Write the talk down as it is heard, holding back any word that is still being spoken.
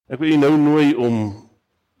Ek wil u nou nooi om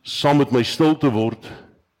saam met my stil te word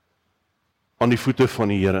aan die voete van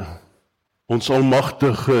die Here. Ons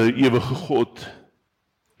almagtige, ewige God,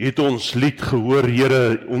 het ons lied gehoor,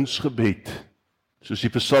 Here, ons gebed, soos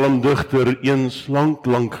die psalmdigter eens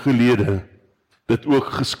lank gelede dit ook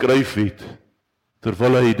geskryf het,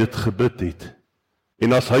 terwyl hy dit gebid het.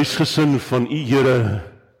 En as huisgesin van u, Here,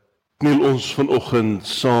 kniel ons vanoggend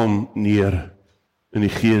saam neer in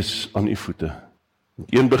die Gees aan u voete.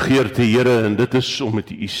 Met een begeerte, Here, en dit is om met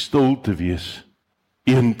u stil te wees,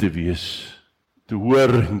 een te wees, te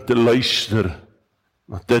hoor en te luister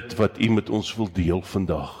na dit wat u met ons wil deel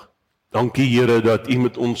vandag. Dankie, Here, dat u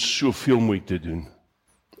met ons soveel moeite doen.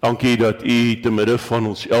 Dankie dat u te midde van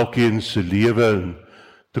ons elkeen se lewe en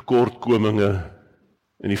tekortkominge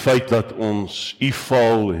en die feit dat ons u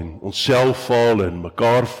faal en onsself faal en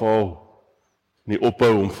mekaar faal, nie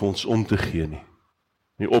ophou om vir ons om te gee nie.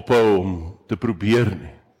 Nie ophou om te probeer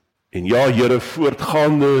nie. En ja, Here,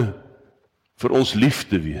 voortgaande vir ons lief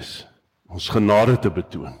te wees, ons genade te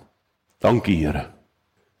betoon. Dankie, Here.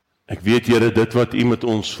 Ek weet, Here, dit wat u met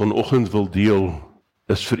ons vanoggend wil deel,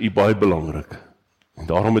 is vir u baie belangrik. En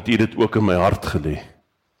daarom het u dit ook in my hart gelê.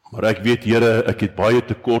 Maar ek weet, Here, ek het baie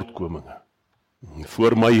tekortkominge.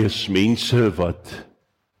 Voor my is mense wat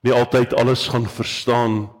nie altyd alles gaan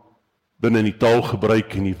verstaan binne die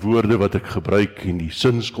taalgebruik en die woorde wat ek gebruik en die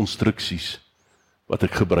sinskonstruksies wat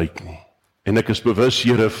ek gebruik nie. En ek is bewus,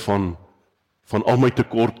 Here, van al my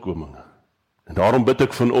tekortkominge. En daarom bid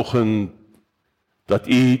ek vanoggend dat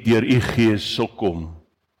u deur u Gees sal kom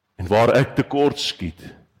en waar ek tekort skiet,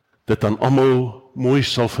 dit aan almal mooi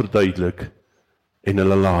sal verduidelik en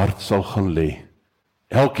hulle hart sal gaan lê.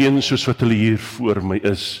 Elkeen soos wat hulle hier voor my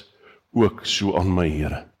is, ook so aan my,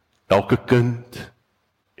 Here. Elke kind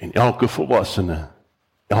en elke volwassene,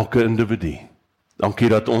 elke individu. Dankie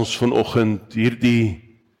dat ons vanoggend hierdie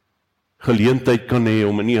geleentheid kan hê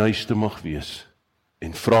om in u huis te mag wees.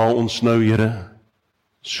 En vra ons nou, Here,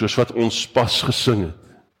 soos wat ons pas gesing het,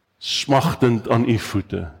 smagtend aan u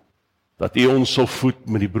voete, dat u ons sal voed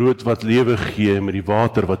met die brood wat lewe gee, met die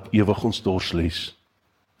water wat ewig ons dors les.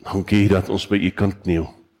 Dankie dat ons by u kan kniel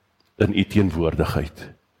in u teenwoordigheid.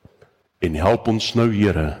 En help ons nou,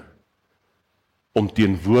 Here, om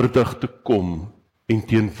teenwoordig te kom en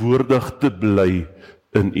teenwoordig te bly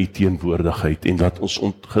in u teenwoordigheid en dat ons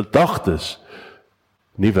gedagtes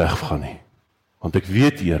nie weggaan nie. Want ek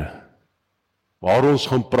weet, Here, waar ons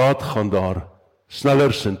gaan praat, gaan daar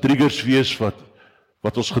snellers en triggers wees wat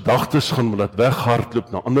ons gedagtes gaan laat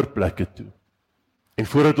weghardloop na ander plekke toe. En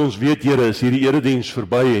voordat ons weet, Here, is hierdie erediens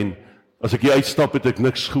verby en as ek hier uitstap het ek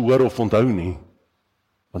niks gehoor of onthou nie,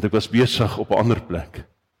 want ek was besig op 'n ander plek.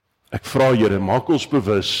 Ek vra, Here, maak ons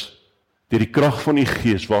bewus deur die krag van u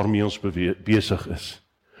Gees waarmee ons besig is,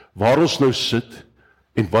 waar ons nou sit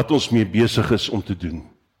en wat ons mee besig is om te doen,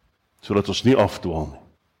 sodat ons nie afdwaal nie.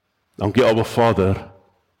 Dankie, Abba Vader,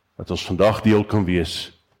 dat ons vandag deel kan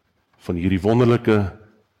wees van hierdie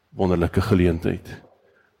wonderlike geleentheid.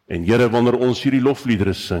 En Here, wanneer ons hierdie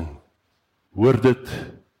lofliedere sing, hoor dit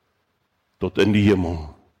tot in die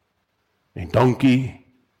hemel. En dankie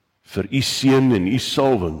vir u seën en u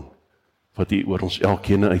salwing wat u oor ons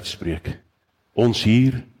elkeen uitspreek. Ons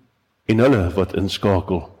hier en hulle wat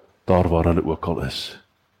inskakel daar waar hulle ook al is.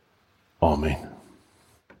 Amen.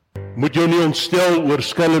 Moet jou nie ontstel oor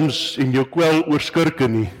skelms en jou kwel oor skurke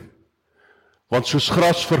nie, want soos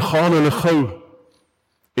gras vergaan hulle gou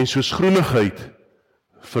en soos groenigheid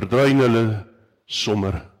verdwyn hulle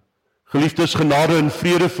sommer. Geliefdes, genade en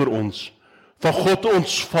vrede vir ons, van God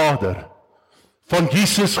ons Vader, van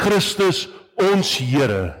Jesus Christus ons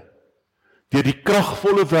Here, deur die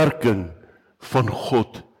kragvolle werking van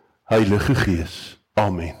God Heilige Gees.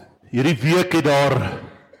 Amen. Hierdie week het daar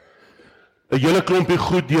 'n hele klompie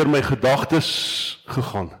goed deur my gedagtes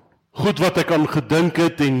gegaan. Goed wat ek aan gedink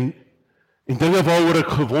het en dinge waaroor ek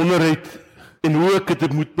gewonder het en hoe ek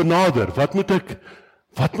dit moet benader. Wat moet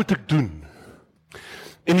ek doen?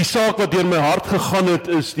 En die saak wat deur my hart gegaan het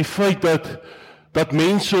is die feit dat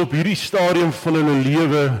mense op hierdie stadium van hulle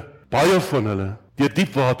lewe, baie van hulle, deur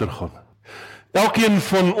diep water gaan. Elkeen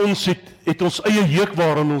van ons het ons eie juk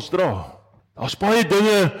waaraan ons dra. Daar's baie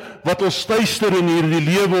dinge wat ons tuister in hierdie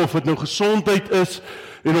lewe, of dit nou gesondheid is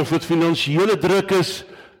en of dit finansiële druk is.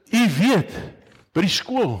 U weet, by die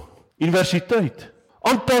skool, universiteit,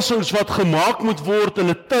 aanpassings wat gemaak moet word in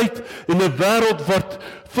 'n tyd en 'n wêreld wat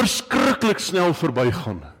verskriklik snel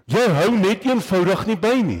verbygaan. Jy hou net eenvoudig nie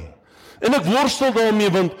by nie. En ek worstel daarmee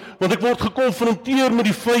want ek word gekonfronteer met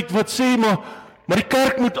die feit wat sê maar die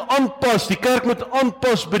kerk moet aanpas, die kerk moet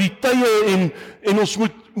aanpas by die tye en ons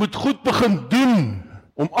moet goed begin doen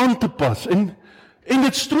om aan te pas. En En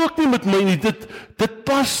dit strook nie met my nie, dit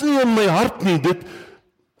pas nie in my hart nie,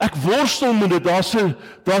 ek worstel met dit,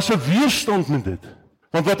 daar's 'n weerstand met dit.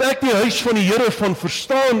 Want wat ek die huis van die Here van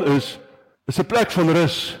verstaan is 'n plek van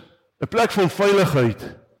rus, 'n plek van veiligheid,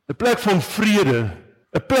 'n plek van vrede,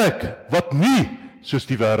 'n plek wat nie soos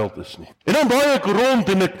die wêreld is nie. En dan baie ek rond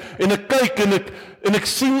en ek kyk en ek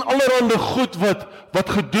sien allerhande goed wat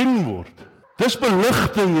gedoen word. Dis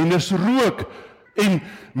beligting en dis rook en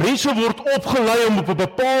mense word opgelei om op 'n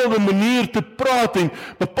bepaalde manier te praat en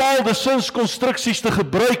bepaalde sinskonstruksies te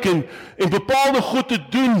gebruik en bepaalde goed te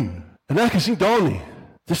doen. En ek is nie daar nie.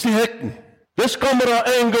 Dis nie ek nie. Dis camera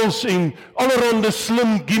angles en allerhande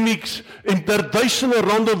slim gimmicks en duisende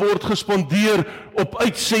rande word gespandeer op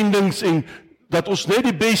uitsendings en dat ons net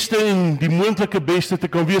die beste en die moontlike beste te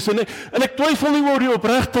kan wees. En ek twyfel nie oor die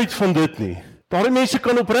opregtheid van dit nie. Daardie mense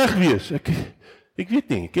kan opreg wees. Ek weet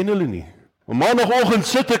nie, ek ken hulle nie. Maar maandagoggend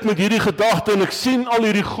sit ek met hierdie gedagte en ek sien al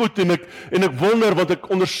hierdie goed en ek wonder, want ek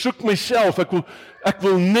ondersoek myself. Ek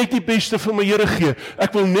wil net die beste vir my Here gee.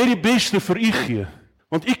 Ek wil net die beste vir U gee.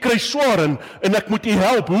 Want U kry swaar en ek moet U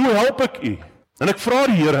help. Hoe help ek U? En ek vra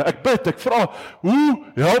die Here, ek bid, ek vra, hoe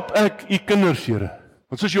help ek U kinders, Here?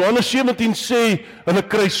 Want soos Johannes 17 sê, hulle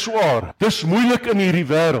kry swaar. Dis moeilik in hierdie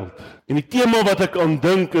wêreld. En die tema wat ek aan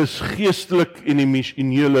dink is geestelik en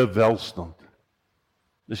emosionele welstand.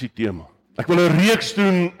 Dis die tema. Ek wil 'n reeks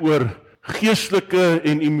doen oor geestelike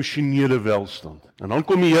en emosionele welstand. En dan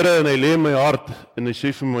kom die Here en hy lê in my hart en hy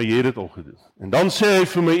sê vir my, jy het dit al gedoen. En dan sê hy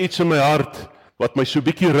vir my iets in my hart wat my so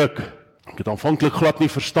bietjie ruk. Ek het aanvanklik glad nie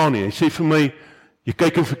verstaan nie. Hy sê vir my, jy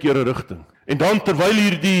kyk in verkeerde rigting. En dan terwyl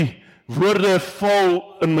hierdie woorde val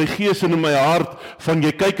in my gees en in my hart van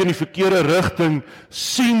jy kyk in die verkeerde rigting,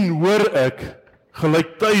 hoor ek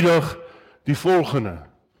gelyktydig die volgende.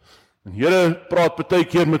 En Here praat baie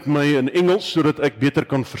keer met my in Engels sodat ek beter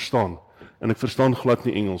kan verstaan. En ek verstaan glad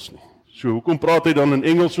nie Engels nie. So hoekom praat hy dan in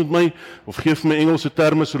Engels met my of gee vir my Engelse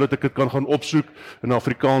terme sodat ek dit kan gaan opsoek in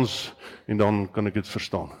Afrikaans en dan kan ek dit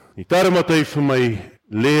verstaan. Die term wat hy vir my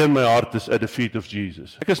lê in my hart is at the feet of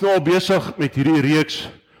Jesus. Ek is nou al besig met hierdie reeks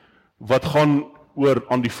wat gaan oor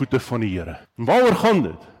aan die voete van die Here. En waaroor gaan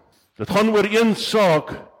dit? Dit gaan oor een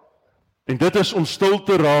saak en dit is om stil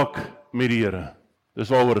te raak met die Here. Dis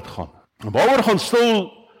waaroor dit gaan. En waaroor gaan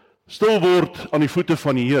stil word aan die voete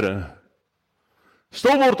van die Here?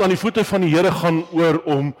 Stil word aan die voete van die Here gaan oor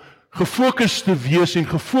om gefokus te wees en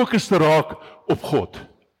gefokus te raak op God.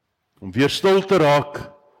 Om weer stil te raak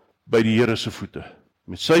by die Here se voete.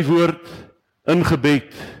 Met sy woord, in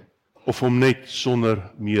gebed, of om net sonder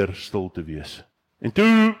meer stil te wees. En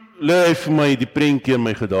toe lê hy vir my die prentjie in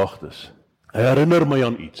my gedagtes. Hy herinner my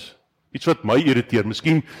aan iets. Iets wat my irriteer.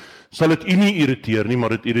 Miskien sal dit u nie irriteer nie,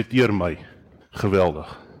 maar dit irriteer my. Geweldig.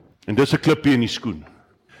 En dis 'n klippie in die skoen.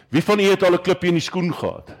 Wie van u het al 'n klippie in die skoen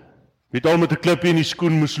gehad? Wie het al met 'n klippie in die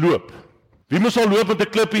skoen moes loop? Wie moes al loop met 'n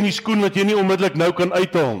klippie in die skoen wat jy nie onmiddellik nou kan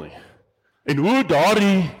uithaal nie? En hoe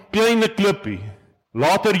daardie klein klippie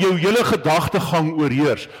later jou hele gedagtegang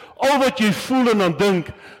oorheers. Al wat jy voel en dan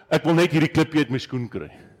dink, ek wil net hierdie klippie uit my skoen kry.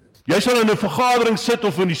 Jy sal in 'n vergadering sit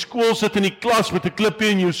of in die skool sit in die klas met 'n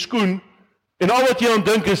klippie in jou skoen en al wat jy aan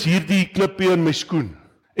dink is hierdie klippie in my skoen.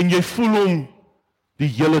 En jy voel hom die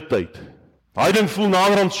hele tyd. Daai ding voel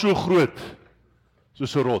naderhand so groot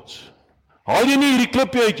soos 'n rots. Haal jy nie hierdie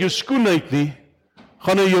klippie uit jou skoen uit nie,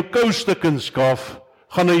 gaan hy jou koustukkens skaaf,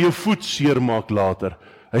 gaan hy jou voet seermaak later.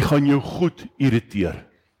 Hy gaan jou goed irriteer.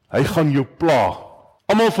 Hy gaan jou pla.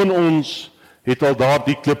 Almal van ons het al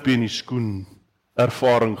daardie klippie in die skoen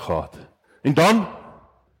ervaring gehad. En dan,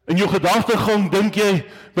 in jou gedagtegang dink jy,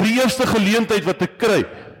 by die eerste geleentheid wat ek kry,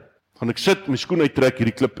 gaan ek sit, my skoen uittrek,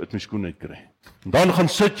 hierdie klip uit my skoen uitkry. En dan gaan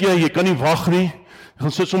sit jy kan nie wag nie, jy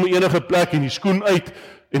gaan sit sommer enige plek en die skoen uit,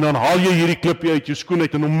 en dan haal jy hierdie klippie uit jou skoen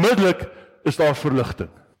uit, en onmiddellik is daar verligting.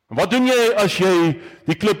 En wat doen jy as jy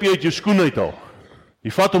die klippie uit jou skoen uithaal? Jy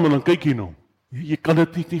vat hom en dan kyk jy na hom. Jy kan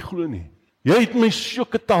dit nie glo nie. Jy het my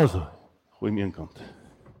sjoketasse. Gooi aan een kant.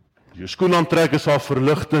 Jou skoen aantrek is daar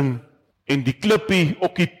verligting en die klippie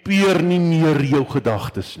okkupeer nie meer jou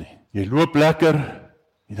gedagtes nie. Jy loop lekker,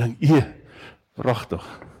 jy dink, pragtig.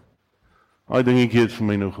 Daai dingetjie het vir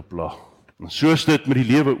my nou gepla. En so is dit met die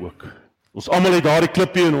lewe ook. Ons almal het daardie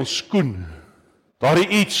klippie in ons skoen. Daardie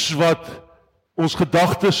iets wat ons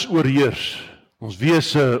gedagtes oorheers. Ons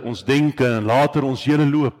wese, ons denke en later ons hele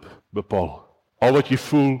loop bepaal. Al wat jy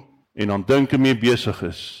voel en aan dinke mee besig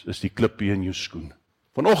is die klippie in jou skoen.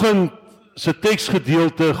 Vanoggend se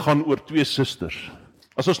teksgedeelte gaan oor twee susters.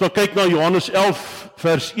 As ons nou kyk na Johannes 11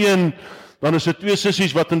 vers 1, dan is dit twee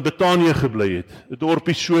sissies wat in Betanië gebly het. 'n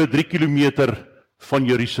dorpie so 3 kilometer van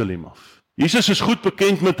Jerusalem af. Jesus is goed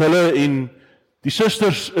bekend met hulle en Die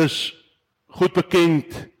susters is goed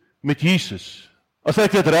bekend met Jesus. As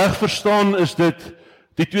ek dit reg verstaan, is dit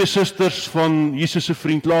die twee susters van Jesus se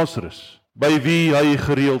vriend Lazarus, by wie hy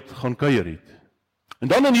gereeld gaan kuier het. En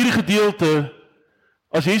dan in hierdie gedeelte,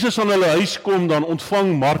 as Jesus aan hulle huis kom, dan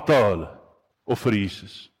ontvang Martha hulle, of vir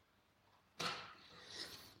Jesus.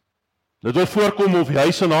 Dit wil voorkom of die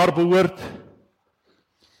huis aan haar behoort,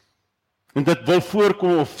 en dit wil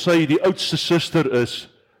voorkom of sy die oudste suster is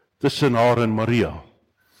tussen haar en Maria.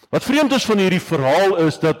 Wat vreemd is van hierdie verhaal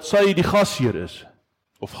is dat sy die gasheer is,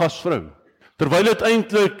 of gasvrou, terwyl dit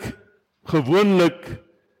eintlik gewoonlik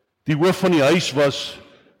die hoof van die huis was,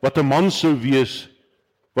 wat 'n man sou wees,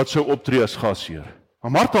 wat sou optree as gasheer.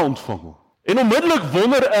 Maar Martha ontvang hom. En onmiddellik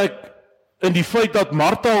wonder ek in die feit dat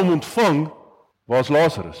Martha hom ontvang, waar is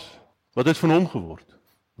Lazarus? Wat het van hom geword?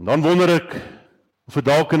 En dan wonder ek of dit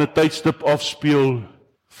dalk in 'n tydstip afspeel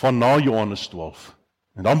van na Johannes 12.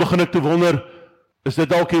 En dan begin ek te wonder, is dit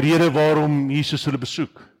dalk die rede waarom Jesus hulle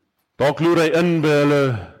besoek? Dalk loer hy in by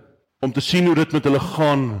hulle om te sien hoe dit met hulle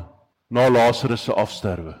gaan na Lazarus se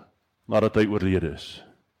afsterwe, nadat hy oorlede is.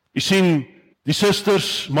 U sien, die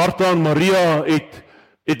susters Martha en Maria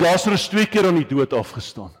het Lazarus 2 keer aan die dood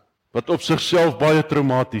afgestaan, wat op sigself baie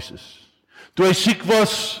traumaties is. Toe hy siek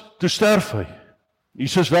was, toe sterf hy.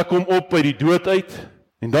 Jesus wek hom op uit die dood uit,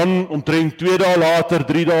 en dan omtrent 2 dae later,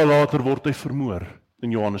 3 dae later word hy vermoor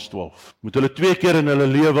in Johannes 12. Moet hulle 2 keer in hulle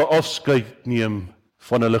lewe afskeid neem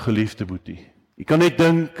van hulle geliefde boetie. Jy kan net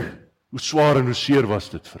dink hoe swaar en hoe seer was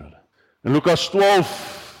dit vir hulle. In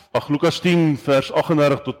Lukas 10 vers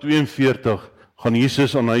 38 tot 42 gaan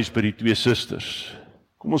Jesus aan huis by die twee susters.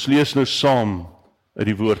 Kom ons lees nou saam uit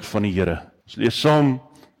die woord van die Here. Ons lees saam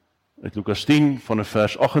uit Lukas 10 van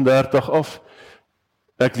vers 38 af.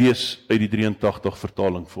 Ek lees uit die 83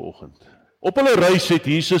 vertaling vanoggend. Op hulle reis het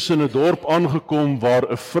Jesus in 'n dorp aangekom waar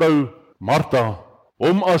 'n vrou, Martha,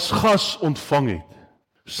 hom as gas ontvang het.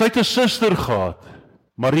 Sy het 'n suster gehad,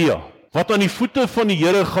 Maria, wat aan die voete van die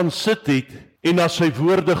Here gaan sit het en na sy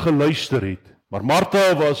woorde geluister het. Maar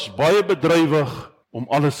Martha was baie bedrywig om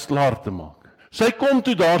alles klaar te maak. Sy kom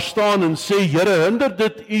toe daar staan en sê, Here, hinder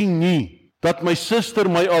dit U nie, dat my suster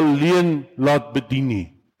my alleen laat bedien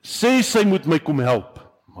nie. Sê sy moet my kom help.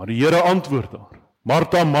 Maar die Here antwoord haar,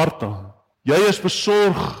 Martha, Martha, jy is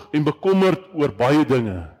besorg en bekommerd oor baie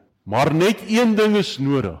dinge, maar net een ding is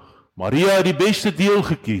nodig. Maria het die beste deel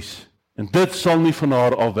gekies, en dit sal nie van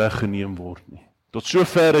haar al weggeneem word nie. Tot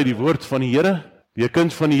sover uit die woord van die Here. Wie 'n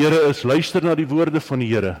kind van die Here is, luister na die woorde van die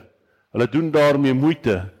Here. Hulle doen daarmee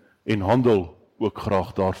moeite en handel ook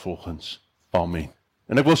graag daarvolgens. Amen.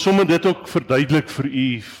 En ek wil sommer dit ook verduidelik vir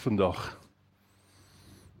u vandag.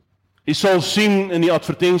 U sal sien in die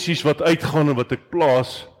advertensies wat uitgaan en wat ek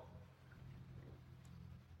plaas,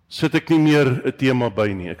 sit ek nie meer 'n tema by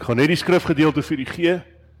nie. Ek gaan net die skrifgedeelte vir u gee,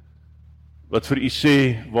 wat vir u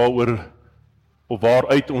sê waaroor of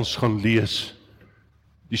waaruit ons gaan lees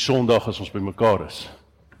die Sondag as ons by mekaar is.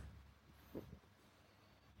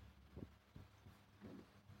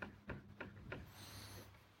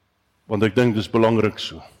 Want ek dink dis belangrik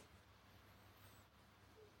so.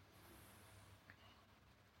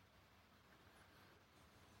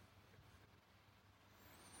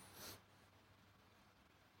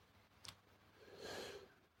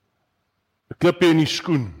 Een klippie in die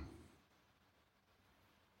skoen.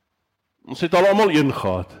 Ons het al almal een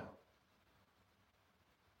gehad.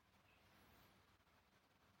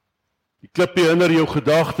 Die klippie hinder jou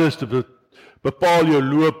gedagtes, dit bepaal jou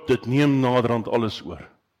loop, dit neem naderhand alles oor.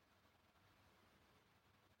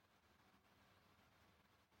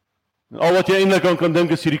 En al wat jy eintlik aan kan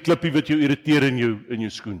dink is hierdie klippie wat jou irriteer in jou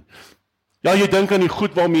skoen. Ja, jy dink aan die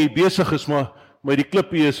goed waarmee jy besig is, maar die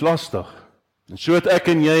klippie is lastig. En so het ek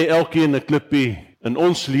en jy elkeen 'n klippie in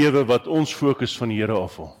ons lewe wat ons fokus van die Here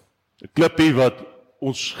afhaal. 'n Klippie wat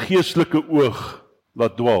ons geestelike oog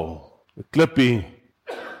laat dwaal. 'n Klippie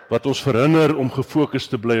wat ons verhinder om gefokus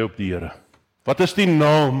te bly op die Here. Wat is die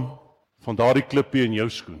naam van daardie klippie in jou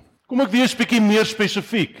skoen? Kom ek wees bietjie meer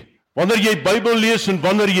spesifiek. Wanneer jy Bybel lees en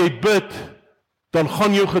wanneer jy bid, dan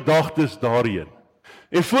gaan jou gedagtes daarheen.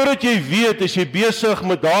 En voordat jy weet, is jy besig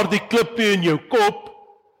met daardie klippie in jou kop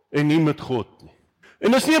en nie met God nie.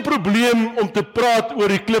 En dis nie 'n probleem om te praat oor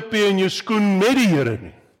die klippie in jou skoen met die Here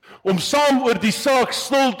nie. Om saam oor die saak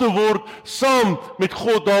stil te word, saam met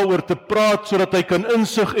God daaroor te praat, sodat hy kan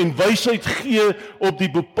insig en wysheid gee op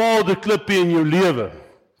die bepaalde klippie in jou lewe.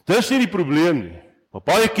 Dis nie die probleem nie. Maar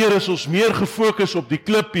baie keer is ons meer gefokus op die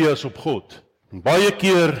klippie as op God. En baie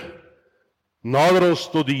keer nader ons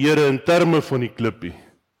tot die Here in terme van die klippie.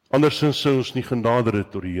 Andersins sou ons nie genader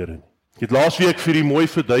het tot die Here nie. Ek het laasweek vir u mooi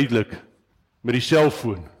verduidelik met die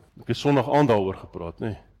selfoon. Ek het Sondag aand daaroor gepraat,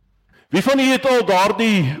 nee. Wie van julle het al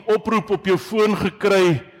daardie oproep op jou foon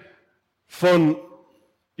gekry van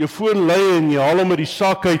jou foon lui en jy haal hom uit die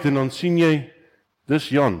sak uit en dan sien jy, dis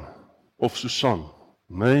Jan of Susan.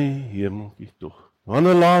 My hemeltjie tog.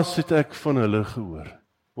 Wanneer laas het ek van hulle gehoor?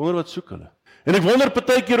 Wonder wat soek hulle? En ek wonder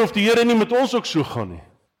partykeer of die Here nie met ons ook so gaan nie.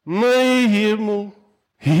 My hemel,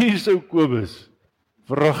 hier is ou Kobus.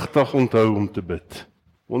 Vragtig onthou om te bid.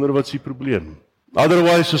 Wonder wat is die probleem?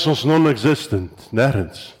 Otherwise is ons non-existent,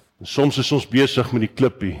 nêrens. Soms is ons besig met die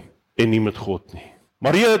klippie en nie met God nie.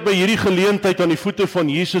 Maria het by hierdie geleentheid aan die voete van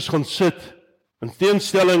Jesus gaan sit, in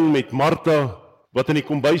teenstelling met Martha wat in die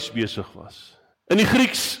kombuis besig was. In die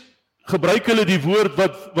Grieks gebruik hulle die woord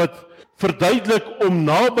wat verduidelik om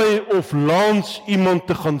naby of langs iemand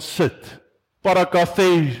te gaan sit.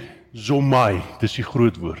 Parakathezomai, dis die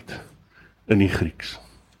groot woord in die Grieks.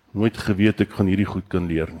 Nooit geweet ek gaan hierdie goed kan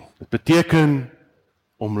leer nie. Dit beteken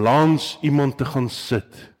om langs iemand te gaan sit,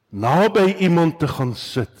 naby iemand te gaan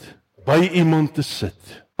sit, by iemand te sit,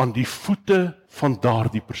 aan die voete van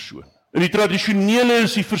daardie persoon. In die tradisionele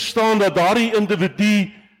is die verstaan dat daardie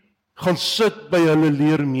individu gaan sit by hulle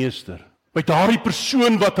leermeester, by daardie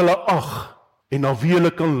persoon wat hulle ag en na wie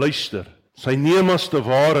hulle kan luister. Sy neem as te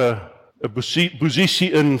ware 'n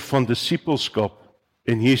posisie in van disippelskap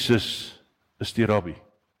en Jesus is die rabbi.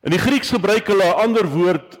 In die Grieks gebruik hulle 'n ander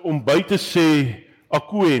woord om by te sê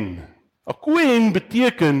akoen. Akoen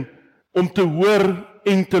beteken om te hoor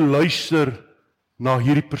en te luister na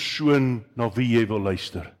hierdie persoon na wie jy wil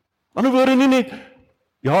luister. Ander woorde nie net,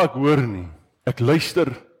 ja ek hoor nie, ek luister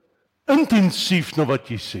intensief na wat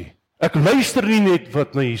jy sê. Ek luister nie net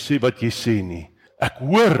wat jy sê nie, ek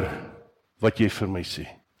hoor wat jy vir my sê.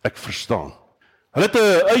 Ek verstaan. Hulle het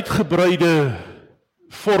 'n uitgebreide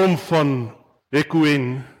vorm van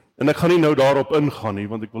ekoen, en ek gaan nie nou daarop ingaan nie,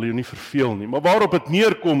 want ek wil jou nie verveel nie, maar waarop dit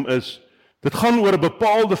neerkom is, dit gaan oor 'n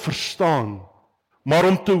bepaalde verstaan, maar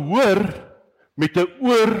om te hoor met 'n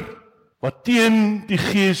oor wat teen die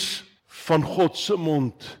gees van God se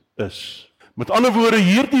mond is. Met ander woorde,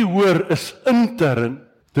 hierdie hoor is intern,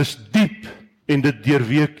 dis diep en dit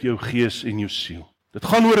deurweek jou gees en jou siel. Dit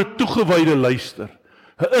gaan oor 'n toegewyde luister,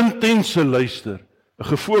 'n intense luister, 'n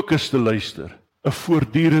gefokusde luister, 'n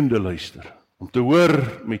voortdurende luister. Om te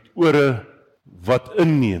hoor met ore wat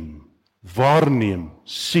inneem, waarneem,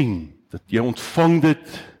 sien, dat jy ontvang dit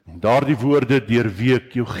en daardie woorde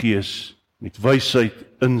deurweek jou gees met wysheid,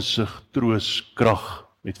 insig, troos, krag,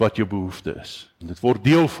 met wat jou behoefte is. En dit word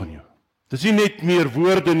deel van jou. Dit is nie net meer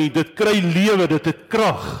woorde nie, dit kry lewe, dit het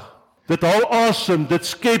krag. Dit haal asem, dit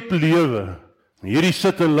skep lewe. En hierdie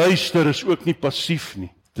sit en luister is ook nie passief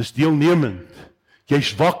nie. Dit is deelnemend.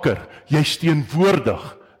 Jy's wakker, jy's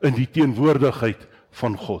teenwoordig in die teenwoordigheid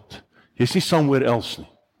van God. Jy's nie somewhere else nie.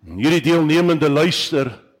 En hierdie deelnemende luister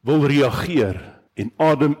wil reageer en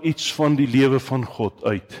adem iets van die lewe van God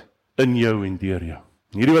uit in jou en deur jou.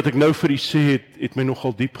 En hierdie wat ek nou vir u sê het my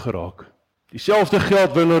nogal diep geraak. Dieselfde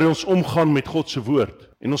geld wanneer ons omgaan met God se woord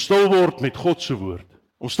en ons stil word met God se woord.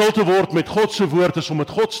 Om stil te word met God se woord is om met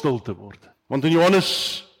God stil te word. Want in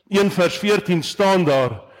Johannes 1 vers 14 staan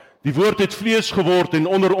daar, die woord het vlees geword en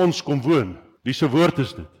onder ons kom woon. Wie se woord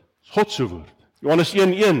is dit? God se woord. Johannes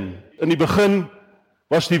 1:1, in die begin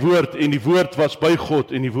was die woord en die woord was by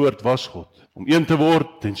God en die woord was God. Om een te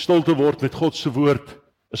word en stil te word met God se woord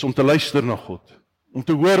is om te luister na God. Om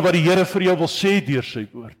te hoor wat die Here vir jou wil sê deur sy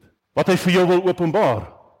woord. Wat hy vir jou wil openbaar,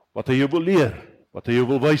 wat hy jou wil leer, wat hy jou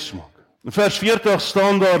wil wys maak. In vers 40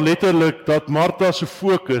 staan daar letterlik dat Martha se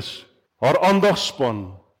fokus, haar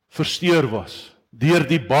aandagspan versteur was deur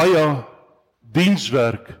die baie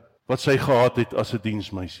dienswerk wat sy gehad het as 'n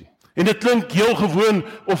diensmeisie. En dit klink heel gewoon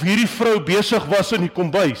of hierdie vrou besig was in die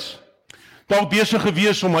kombuis. Dalk besig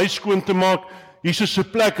gewees om huis skoon te maak, Jesus se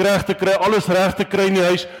plek reg te kry, alles reg te kry in die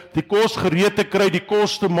huis, die kos gereed te kry, die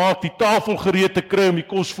kos te maak, die tafel gereed te kry om die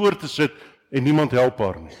kos voor te sit en niemand help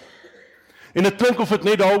haar nie. En dit klink of dit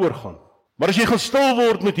net daaroor gaan. Maar as jy gaan stil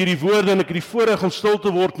word met hierdie woorde en ek het die voorreg gaan stil te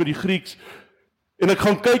word met die Grieks en ek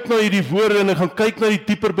gaan kyk na hierdie woorde en ek gaan kyk na die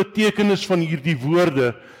dieper betekenis van hierdie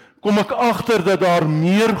woorde, kom ek agter dat daar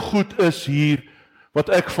meer goed is hier wat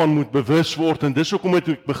ek van moet bewus word en dis hoekom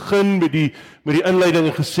ek begin met die inleiding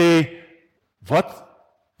en gesê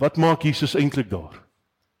wat maak Jesus eintlik daar?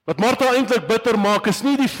 Wat Martha eintlik bitter maak is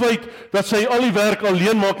nie die feit dat sy al die werk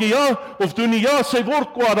alleen maak nie, ja, of doen nie, ja, sy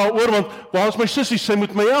word kwaad daaroor want waar is my sussie, sy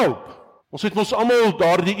moet my help. Ons het ons almal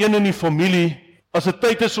daardie een in die familie, as dit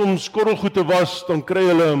tyd is om skorrelgoed te was, dan kry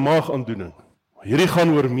hulle 'n maagaandoening. Hierdie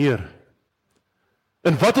gaan oor meer.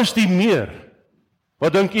 En wat is die meer?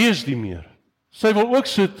 Wat dink u is die meer? Sy wil ook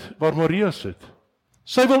sit waar Maria sit.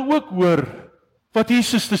 Sy wil ook hoor wat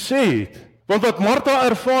Jesus te sê het. Want wat Martha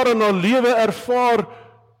ervaar in haar lewe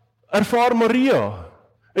ervaar Maria.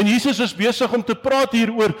 En Jesus is besig om te praat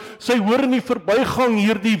hieroor. Sy hoor in die verbygang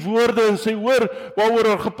hierdie woorde en sy hoor waaroor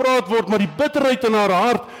haar gepraat word, maar die bitterheid in haar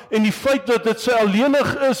hart en die feit dat dit sy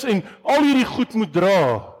alleenig is en al hierdie goed moet dra,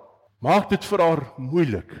 maak dit vir haar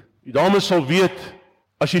moeilik. Die dames sal weet,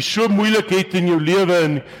 as jy so moeilik het in jou lewe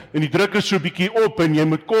en die druk is so bietjie op en jy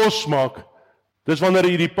moet kos maak, dis wanneer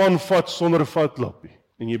jy die pan vat sonder 'n vatlappie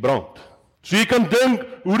en jy brand. So jy kan dink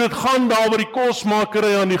hoe dit gaan daar waar die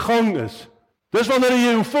kosmakery aan die gang is. Dis wanneer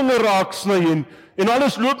jy jou vinger raak sny en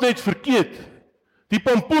alles loop net verkeerd. Die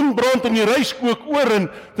pompoen brand en die rys kook oor en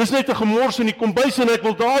dis net 'n gemors in die kombuis en ek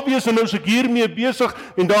wil daar wees en nou is ek hiermee besig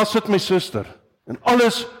en daar sit my suster. En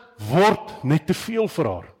alles word net te veel vir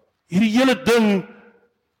haar. Hierdie hele ding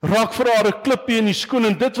raak vir haar 'n klippie in die skoen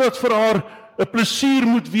en dit wat vir haar 'n plesier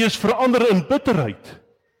moet wees verander in bitterheid.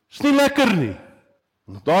 Is nie lekker nie.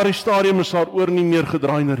 En op daardie stadium is haar oor nie meer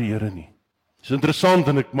gedraai na die Here nie. Dis interessant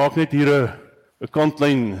en ek maak net hier 'n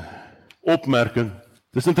kantlyn opmerking.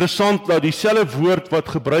 Dis interessant dat dieselfde woord wat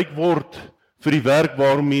gebruik word vir die werk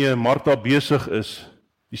waarmee Martha besig is,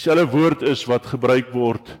 dieselfde woord is wat gebruik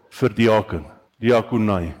word vir diaken,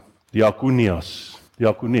 diakonai, diakonias,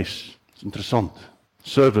 diakonis. Dis interessant.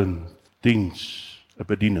 Servant, diens, 'n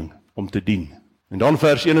bediening, om te dien. En dan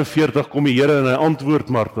vers 41 kom die Here en hy antwoord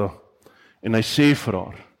Martha en hy sê vir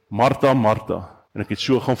haar, Martha, Martha, en ek het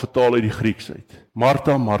so gaan vertaal uit die Grieks uit.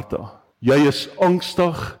 Martha, Martha, jy is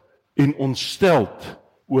angstig en ontsteld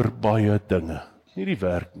oor baie dinge. Nie die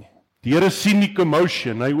werk nie. Die Here sien die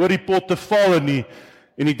commotion, hy hoor die potte val en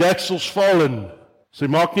die deksels val en sy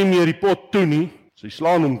maak nie meer die pot toe nie, sy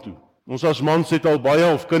slaan hom toe. Ons as mans het al baie,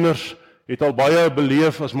 of kinders het al baie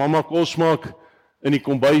beleef as mamma kos maak in die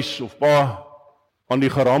kombuis of pa aan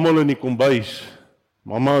die gerammel in die kombuis.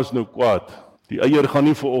 Mamma is nou kwaad. Die eier gaan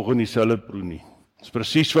nie vanoggend dieselfde proe nie. Dis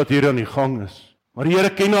presies wat hier aan die gang is. Maar die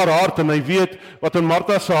Here ken haar hart en hy weet wat in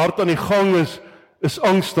Martha se hart aan die gang is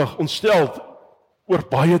angstig, ontsteld oor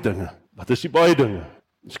baie dinge. Wat is die baie dinge?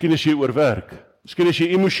 Miskien is jy oorwerk. Miskien is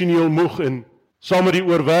jy emosioneel moeg en saam met die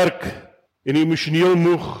oorwerk en emosioneel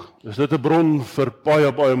moeg, is dit 'n bron vir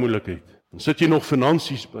baie moeilikheid. Dan sit jy nog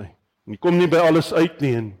finansies by. En jy kom nie by alles uit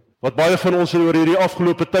nie en wat baie van ons oor hierdie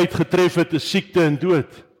afgelope tyd getref het, is siekte en dood.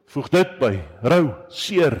 Voeg dit by, rou,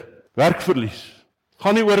 seer, werkverlies.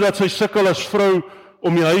 Gaan nie oor dat sy sukkel as vrou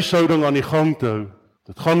om die huishouding aan die gang te hou.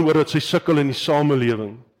 Dit gaan oor dat sy sukkel in die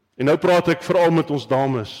samelewing. En nou praat ek veral met ons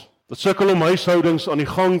dames. Wat sukkel om huishoudings aan die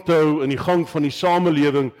gang te hou in die gang van die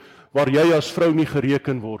samelewing waar jy as vrou nie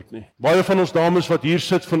gereken word nie. Baie van ons dames wat hier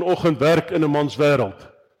sit vanoggend werk in 'n mans wêreld.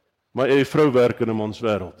 Maar 'n vrou werk in 'n mans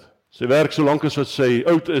wêreld. Sy werk solank as wat sy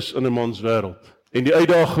oud is in 'n mans wêreld. En die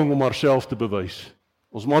uitdaging om haarself te bewys.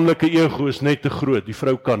 Ons manlike ego is net te groot, die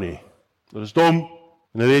vrou kan nie. Dit is dom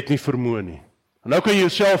en hy het nie vermoë nie. En nou kan jy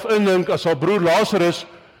jouself indink as haar broer Lazarus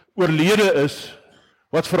oorlede is,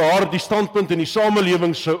 wat vir haar die standpunt in die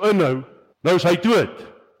samelewing sou inhou, nou is hy dood.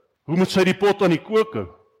 Hoe moet sy die pot aan die kook hou?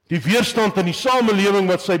 Die weerstand in die samelewing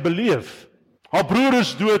wat sy beleef. Haar broer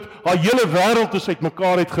is dood, haar hele wêreld is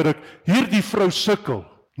uitmekaar uitgeruk. Hierdie vrou sukkel.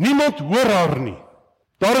 Niemand hoor haar nie.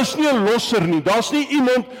 Daar is nie 'n losser nie. Daar's nie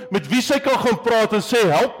iemand met wie sy kan gaan praat en sê,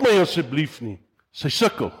 help my asseblief nie. Sy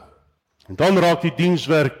sukkel. En dan raak die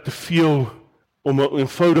dienswerk te veel om 'n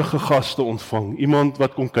eenvoudige gas te ontvang. Iemand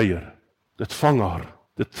wat kom kuier. Dit vang haar.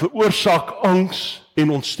 Dit veroorsaak angs en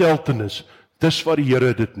ontsteltenis. Dis wat die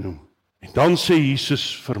Here dit noem. En dan sê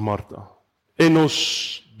Jesus vir Martha,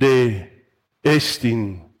 enos de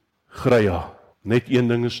estin greia. Net een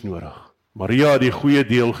ding is nodig. Maria het die goeie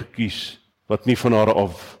deel gekies, wat nie van haar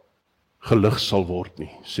af gelig sal word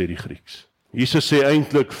nie, sê die Grieks. Jesus sê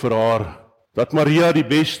eintlik vir haar, dat Maria die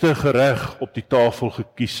beste gereg op die tafel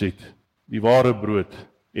gekies het, die ware brood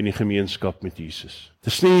en die gemeenskap met Jesus.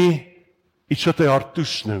 Dit is nie iets wat hy haar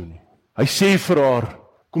toesnou nie. Hy sê vir haar,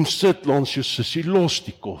 kom sit langs jou sussie, los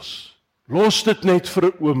die kos. Los dit net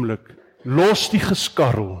vir 'n oomblik. Los die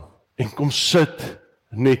geskarrel en kom sit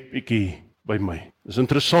net bietjie by my. Dit is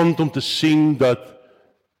interessant om te sien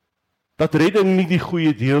dat redding nie die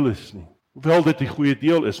goeie deel is nie. Hoewel dit die goeie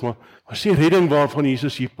deel is, maar as die redding waarvan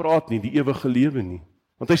Jesus hier praat nie, die ewige lewe nie.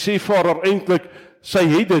 Want hy sê vir haar eintlik, sy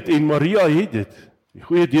het dit en Maria het dit. Die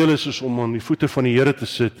goeie deel is om aan die voete van die Here te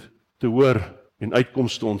sit, te hoor en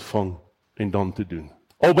uitkomste te ontvang en dan te doen.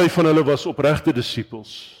 Albei van hulle was opregte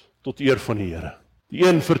disippels tot eer van die Here. Die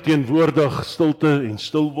een verteenwoordig stilte en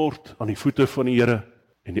stil word aan die voete van die Here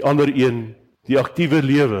en die ander een die aktiewe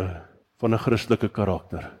lewe van 'n Christelike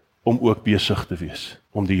karakter om ook besig te wees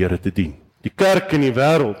om die Here te dien. Die kerk en die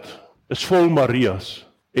wêreld is vol Marias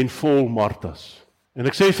en vol Martas. En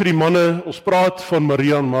ek sê vir die manne, ons praat van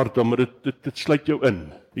Maria en Martha, maar dit sluit jou in.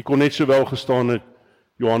 Jy kon net sowel gestaan het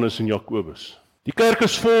Johannes en Jakobus. Die kerk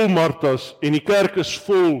is vol Marthas en die kerk is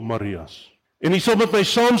vol Marias. En jy sal met my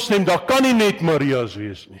saamstem, daar kan nie net Marias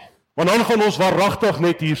wees nie. Want dan gaan ons waaragtig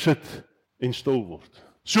net hier sit en stil word.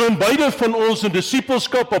 So in beide van ons in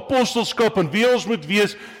disippelskap, apostelskap en wie ons moet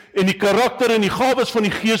wees en die karakter en die gawes van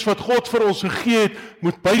die Gees wat God vir ons gegee het,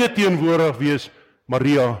 moet beide teenwoordig wees,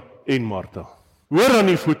 Maria en Martha. Hoor aan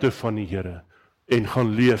die voete van die Here en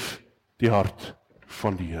gaan leef die hart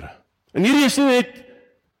van die Here. En hierdie is nie net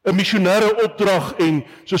 'n missionêre opdrag en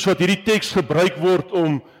soos wat hierdie teks gebruik word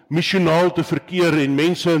om missionaal te verkeer en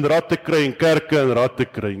mense in rad te kry en kerke in rad te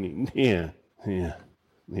kry nie.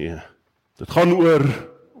 Nee. Dit gaan oor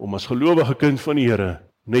om as gelowige kind van die Here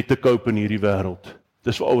net te cope in hierdie wêreld.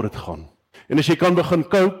 Dis waaroor dit gaan. En as jy kan begin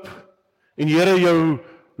cope en die Here jou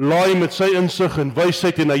laai met sy insig en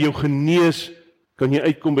wysheid en hy jou genees, kan jy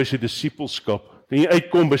uitkom by sy disippelskap, kan jy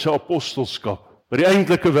uitkom by sy apostelskap, by die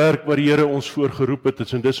eintlike werk wat die Here ons voorgeroep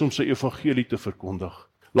het, en dis om sy evangelie te verkondig.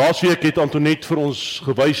 Laasweek het Antoinette vir ons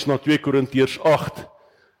gewys na 2 Korintiërs 8.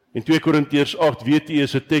 En 2 Korintiërs 8, weet jy,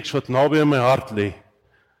 is 'n teks wat naby aan my hart lê.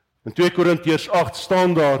 In 2 Korintiërs 8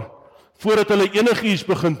 staan daar, voordat hulle enigiets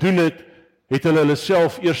begin doen het hulle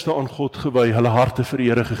self eers aan God gewy, hulle harte vir die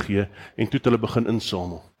Here gegee, en toe het hulle begin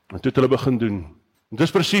insamel. En toe het hulle begin doen. En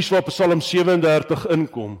dis presies waar Psalm 37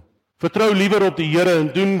 inkom. Vertrou liewer op die Here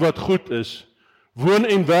en doen wat goed is. Woon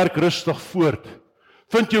en werk rustig voort.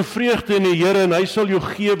 Vind jou vreugde in die Here en hy sal jou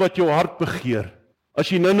gee wat jou hart begeer. As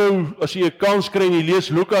jy as jy 'n kans kry en jy lees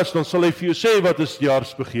Lukas, dan sal hy vir jou sê wat is die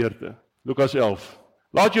hartsbegeerte. Lukas 11.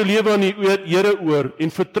 Laat jou lewe aan die Here oor en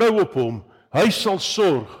vertrou op hom. Hy sal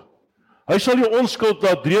sorg. Hy sal jou onskuld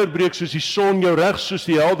laat deurbreek soos die son, jou reg soos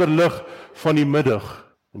die helder lig van die middag.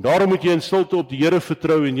 En daarom moet jy in stilte op die Here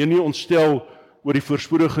vertrou en jy nie ontstel oor die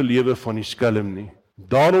voorspoedige lewe van die skelm nie.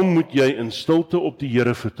 Daarom moet jy in stilte op die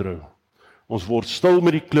Here vertrou. Ons word stil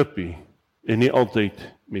met die klippie en nie altyd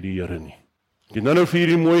met die Here nie. Ek het nou vir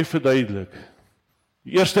hierdie mooi verduidelik.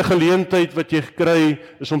 Die eerste geleentheid wat jy kry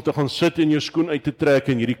is om te gaan sit en jou skoen uit te trek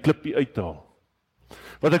en hierdie klippie uit te haal.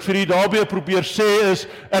 Wat ek vir u daarbey probeer sê is,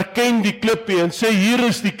 erken die klippie en sê hier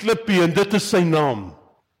is die klippie en dit is sy naam.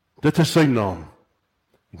 Dit is sy naam.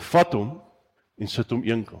 En vat hom en sit hom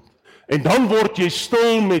eenkant. En dan word jy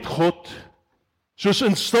stil met God, soos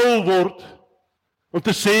in stil word, om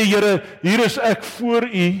te sê, Here, hier is ek voor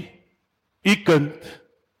u kind,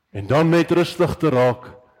 en dan net rustig te raak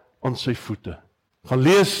aan sy voete. Gaan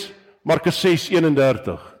lees Markus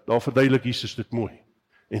 6:31, daar verduidelik Jesus dit mooi.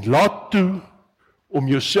 En laat toe om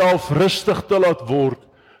jouself rustig te laat word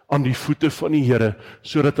aan die voete van die Here,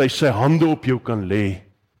 sodat hy sy hande op jou kan lê,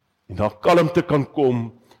 en daar kalmte kan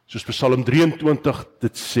kom, soos Psalm 23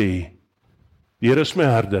 dit sê, die Here is my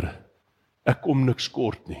herder, ek kom niks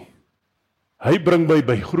kort nie. Hy bring my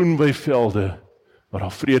by groen weivelde, waar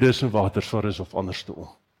daar vrede is en watersvar is of andersom.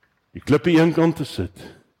 Die klippe eenkant te sit,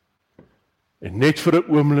 en net vir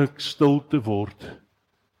 'n oomblik stil te word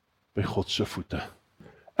by God se voete.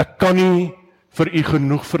 Ek kan nie vir u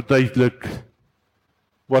genoeg verduidelik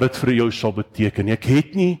wat dit vir jou sal beteken. Ek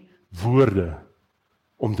het nie woorde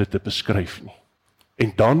om dit te beskryf nie.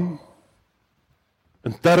 En dan,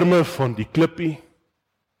 in terme van die klippie,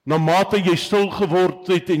 na mate jy stil geword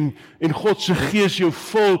het en God se gees jou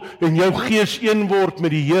vul en jou gees een word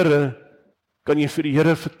met die Here, kan jy vir die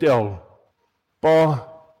Here vertel, Pa,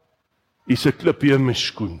 hier's 'n klippie in my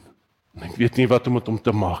skoen, en ek weet nie wat om met hom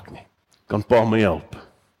te maak nie. Kan Pa my help?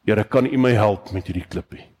 Here, kan u my help met hierdie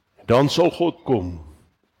klippie? Dan sal God kom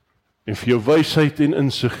en vir jou wysheid en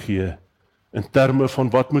insig gee in terme van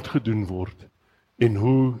wat moet gedoen word en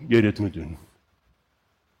hoe jy dit moet doen.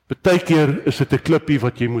 Partykeer is dit 'n klippie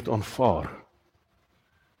wat jy moet aanvaar.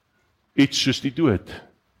 Iets soos die dood.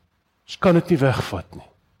 Ons kan dit nie wegvat nie.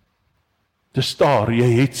 Dis daar,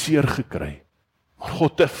 jy het seer gekry. Maar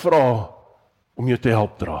God te vra om jou te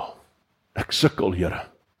help dra. Ek sukkel,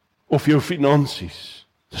 Here. Of jou finansies.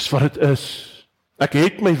 Dis wat dit is. Ek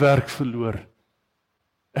het my werk verloor.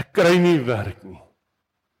 Ek kry nie werk nie.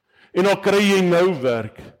 En al kry jy nou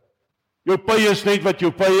werk. Jou pay is net wat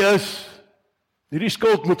jou pay is. Hierdie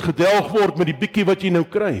skuld moet gedelg word met die bietjie wat jy nou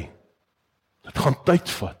kry. Dit gaan tyd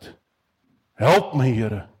vat. Help my,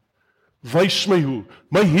 Here. Wys my hoe.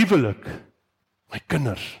 My huwelik, my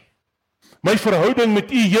kinders. My verhouding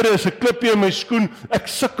met u, Here, is 'n klippie in my skoen. Ek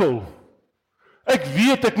sukkel. Ek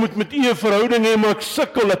weet ek moet met u 'n verhouding hê, maar ek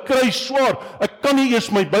sukkel. Ek kry swaar. Ek kan nie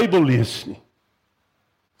eers my Bybel lees nie.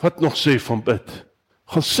 Wat nog sê van bid?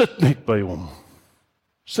 Gaan sit net by hom.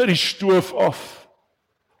 Sit die stoof af.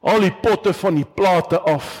 Al die potte van die plate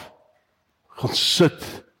af. gaan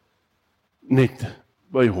sit net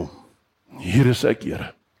by hom. Hier is ek,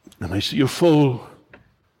 Here. En hy sal jou vul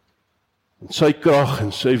met sy krag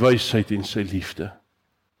en sy wysheid en sy liefde.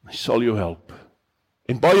 Hy sal jou help.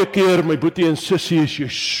 En baie keer, my boetie en sussie, is jy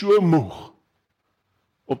so moeg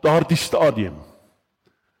op daardie stadium,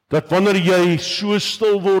 dat wanneer jy so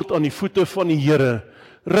stil word aan die voete van die Here,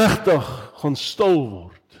 regtig gaan stil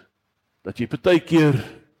word, dat jy partykeer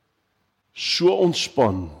so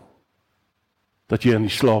ontspan, dat jy in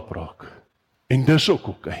die slaap raak. En dis ook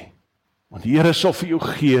oké, want die Here sal vir jou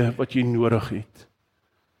gee wat jy nodig het.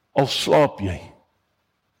 Al slaap jy.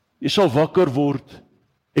 Jy sal wakker word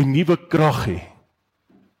en nuwe krag hê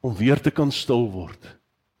om weer te kan stil word.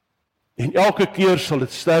 En elke keer sal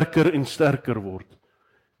dit sterker en sterker word.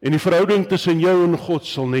 En die verhouding tussen jou en God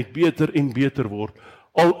sal net beter en beter word,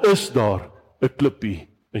 al is daar 'n klippie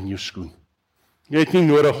in jou skoen. Jy het nie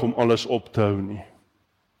nodig om alles op te hou nie,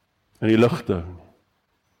 in die lig te hou nie.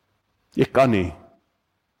 Jy kan nie.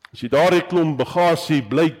 As jy daardie klomp bagasie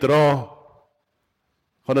bly dra,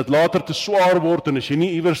 gaan dit later te swaar word, en as jy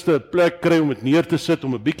nie iewers 'n plek kry om dit neer te sit,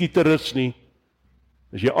 om 'n bietjie te rus nie,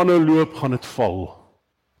 as jy aanhou loop, gaan dit val.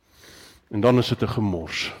 En dan is dit 'n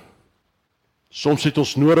gemors. Soms het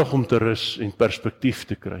ons nodig om te rus en perspektief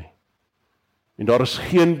te kry. En daar is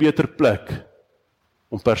geen beter plek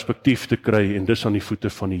om perspektief te kry, en dis aan die voete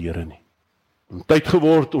van die Here nie. Om tyd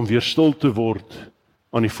geword om weer stil te word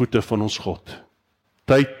aan die voete van ons God.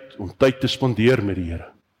 Tyd om tyd te spandeer met die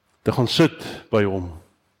Here. Te gaan sit by hom.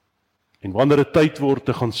 En wanneer dit tyd word,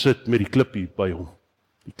 te gaan sit met die klippie by hom.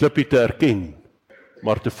 Die klippie te erken,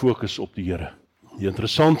 maar te fokus op die Here. Die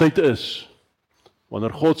interessantheid is,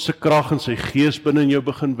 wanneer God se krag en sy gees binne in jou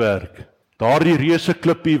begin werk, daardie reuse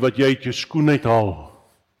klippie wat jy uit jou skoen uithaal,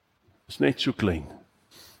 is net so klein.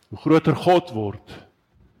 Hoe groter God word,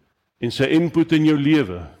 en sy input in jou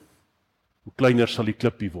lewe, hoe kleiner sal die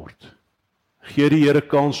klippie word. Gee die Here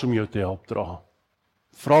kans om jou te help dra.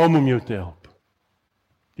 Vra hom om jou te help.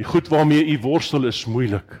 Die goed waarmee u worstel is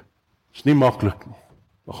moeilik. Is nie maklik nie.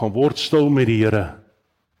 Maar gaan word stil met die Here.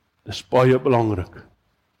 Dis baie belangrik.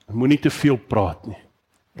 En moenie te veel praat nie.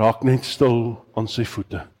 Raak net stil aan sy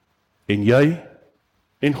voete. En jy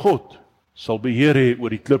en God sal beheer hê oor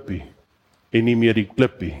die klippie, en nie meer die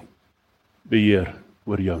klippie beheer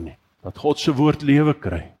oor jou nie. Dat God se woord lewe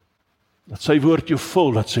kry. Dat sy woord jou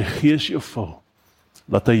vul, dat sy gees jou vul.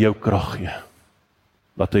 Laat hy jou krag gee.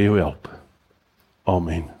 Laat hy jou help.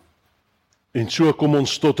 Amen. En so kom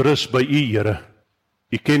ons tot rus by u, Here.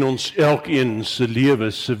 U ken ons elkeen se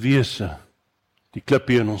lewe, se wese, die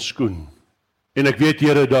klippie in ons skoen. En ek weet,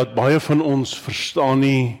 Here, dat baie van ons verstaan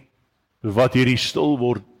nie wat hierdie stil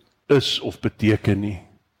word is of beteken nie.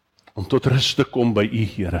 Om tot rus te kom by u,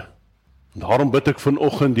 Here. En daarom bid ek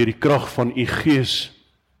vanoggend deur die krag van u Gees,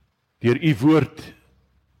 deur u woord,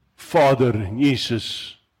 Vader en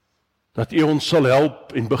Jesus, dat u ons sal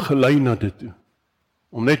help en begelei na dit toe.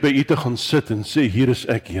 Om net by u te gaan sit en sê, hier is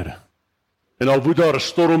ek, Here. En al woed daar 'n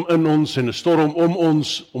storm in ons en 'n storm om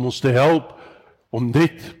ons te help, om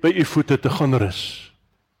net by u voete te gaan rus.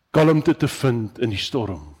 Kalmte te vind in die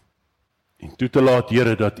storm. En toe te laat,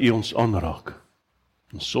 Here, dat u ons aanraak.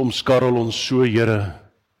 En soms skarrel ons so, Here,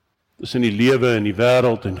 tussen die lewe en die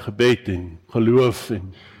wêreld en gebed en geloof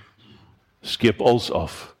en skeep als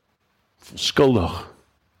af. Skuldig.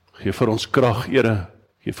 Gee vir ons krag, Here.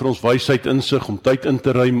 Gee vir ons wysheid, insig om tyd in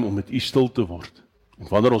te ruim om met u stil te word. En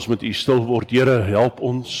wanneer ons met u stil word, Here, help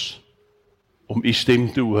ons om u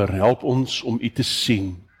stem te hoor. Help ons om u te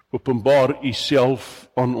sien. Openbaar u self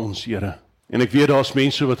aan ons, Here. En ek weet daar's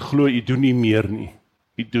mense wat glo u doen nie meer nie.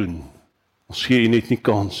 U doen. Ons gee u net nie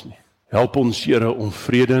kans nie. Help ons, Here, om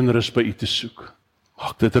vrede en rus by u te soek.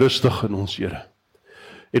 Maak dit rustig in ons, Here.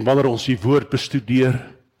 En wanneer ons die woord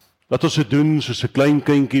bestudeer, laat ons dit doen soos 'n klein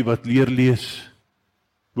kindjie wat leer lees.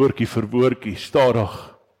 Woordjie vir woordjie,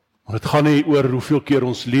 stadig. Maar dit gaan nie oor hoeveel keer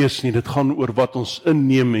ons lees nie, dit gaan oor wat ons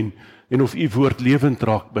inneem en of u woord lewend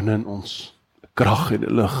raak binne in ons. 'n Krag en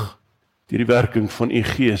 'n lig, deur die werking van u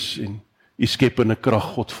Gees en u skepende krag,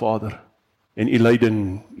 God Vader, en u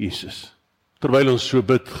leiding, Jesus. Terwyl ons so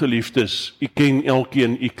bid, geliefdes, u ken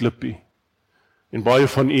elkeen u klippie. En baie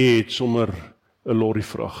van u het sommer 'n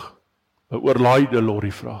lorrievraag, 'n oorlaaide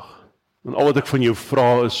lorrievraag. En al wat ek van jou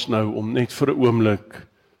vra is nou om net vir 'n oomblik,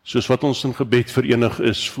 soos wat ons in gebed verenig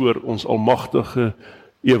is voor ons almagtige,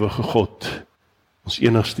 ewige God, ons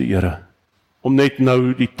enigste Here, om net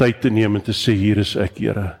nou die tyd te neem en te sê, hier is ek,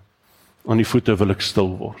 Here, aan die voete wil ek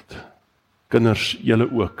stil word. Kinders,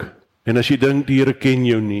 julle ook. En as jy dink die Here ken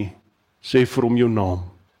jou nie, sê vir hom jou naam.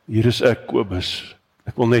 Hier is ek, Kobus.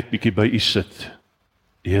 Ek wil net bietjie by u sit.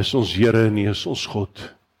 U is ons Here en u is ons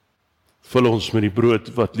God. Vul ons met die brood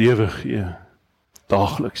wat lewe gee,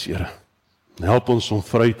 daagliks, Here. En help ons om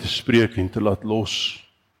vry te spreek en te laat los.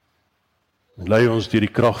 En lei ons deur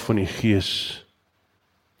die krag van die Gees,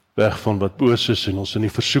 weg van wat boos is en ons in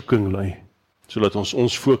die versoeking lei, sodat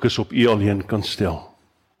ons fokus op U alleen kan stel.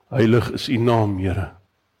 Heilig is U naam, Here.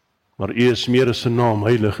 Maar U is meer as 'n naam,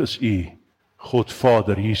 heilig is U, God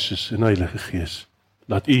Vader, Jesus en Heilige Gees.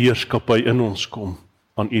 Laat U heerskappy in ons kom,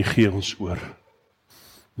 aan U gee ons oor.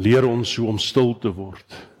 Leer ons hoe om stil te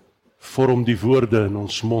word. Vorm die woorde in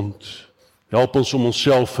ons mond. Help ons om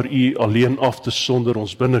onsself vir U alleen af te sonder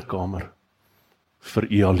ons binnekamer. Vir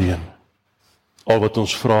U alleen. Al wat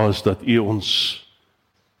ons vra is dat U ons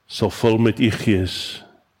sal vul met U Gees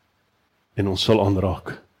en ons sal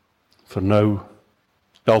aanraak. Vir nou,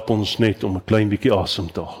 help ons net om 'n klein bietjie asem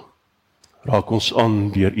te haal. Raak ons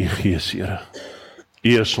aan deur U Gees, Here.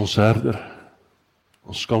 U is ons herder.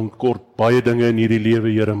 Ons kan kort baie dinge in hierdie lewe,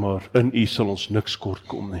 Here, maar in U sal ons niks kort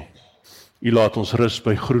kom nie. U laat ons rus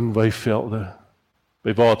by groen weivelde,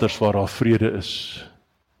 by waters waar daar vrede is,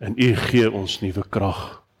 en U gee ons nuwe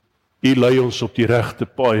krag. U lei ons op die regte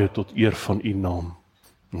paaie tot eer van U naam.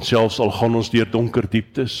 En selfs al gaan ons deur donker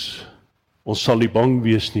dieptes, ons sal nie bang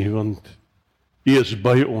wees nie, want U is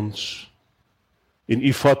by ons, en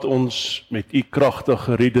U vat ons met U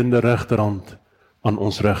kragtige reddende regterhand aan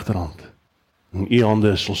ons regterhand. In U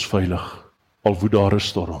hande is ons veilig, al woed daar 'n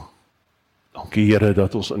storm. Dankie, Here,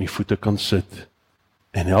 dat ons aan die voete kan sit,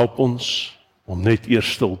 en help ons om net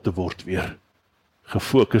eers stil te word weer,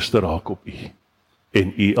 gefokus te raak op U,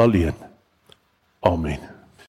 en U alleen. Amen.